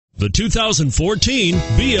The 2014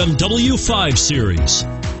 BMW 5 Series.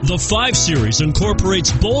 The 5 Series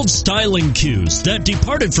incorporates bold styling cues that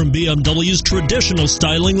departed from BMW's traditional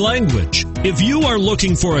styling language. If you are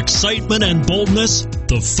looking for excitement and boldness,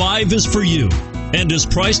 the 5 is for you and is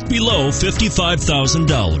priced below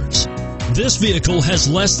 $55,000. This vehicle has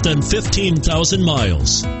less than 15,000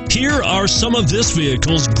 miles. Here are some of this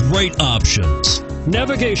vehicle's great options: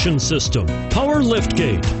 navigation system, power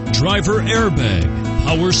liftgate, driver airbag,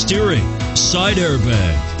 power steering, side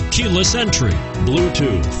airbag, keyless entry,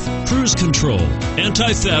 Bluetooth, cruise control,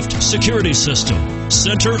 anti-theft security system,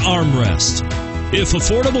 center armrest. If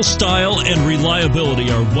affordable style and reliability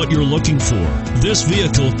are what you're looking for, this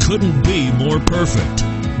vehicle couldn't be more perfect.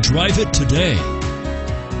 Drive it today.